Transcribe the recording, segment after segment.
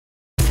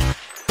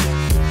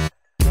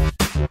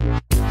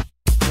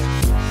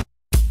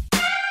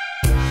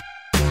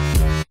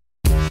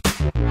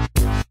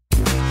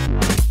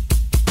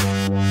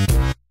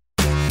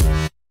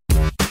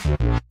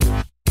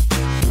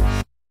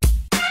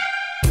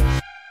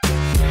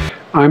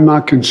I'm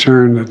not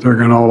concerned that they're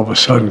going to all of a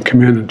sudden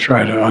come in and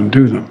try to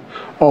undo them,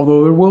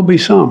 although there will be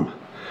some.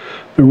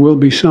 There will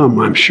be some,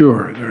 I'm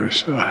sure.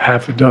 There's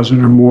half a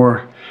dozen or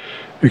more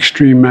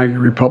extreme MAGA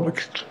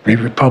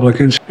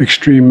Republicans,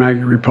 extreme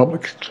MAGA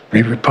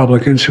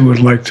Republicans who would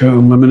like to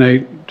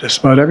eliminate just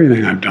about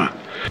everything I've done.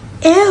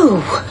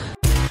 Ew!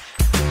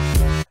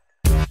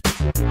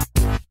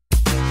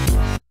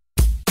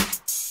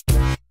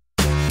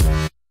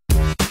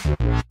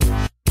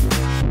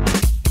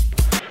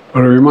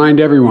 But I remind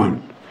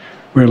everyone,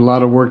 we have a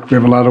lot of work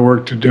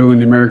to do,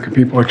 and the American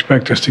people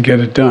expect us to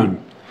get it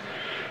done.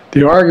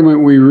 The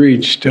argument we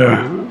reached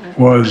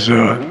was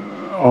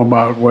all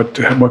about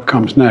what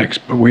comes next,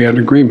 but we had an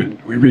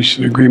agreement. We reached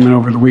an agreement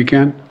over the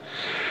weekend.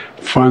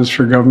 Funds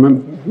for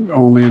government,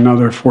 only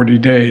another 40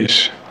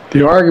 days.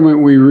 The argument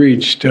we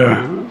reached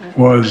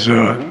was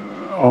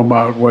all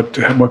about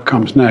what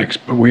comes next,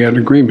 but we had an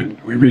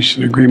agreement. We reached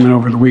an agreement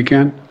over the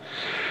weekend.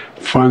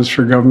 Funds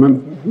for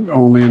government,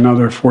 only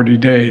another 40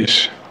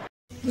 days.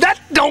 That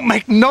don't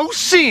make no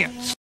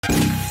sense.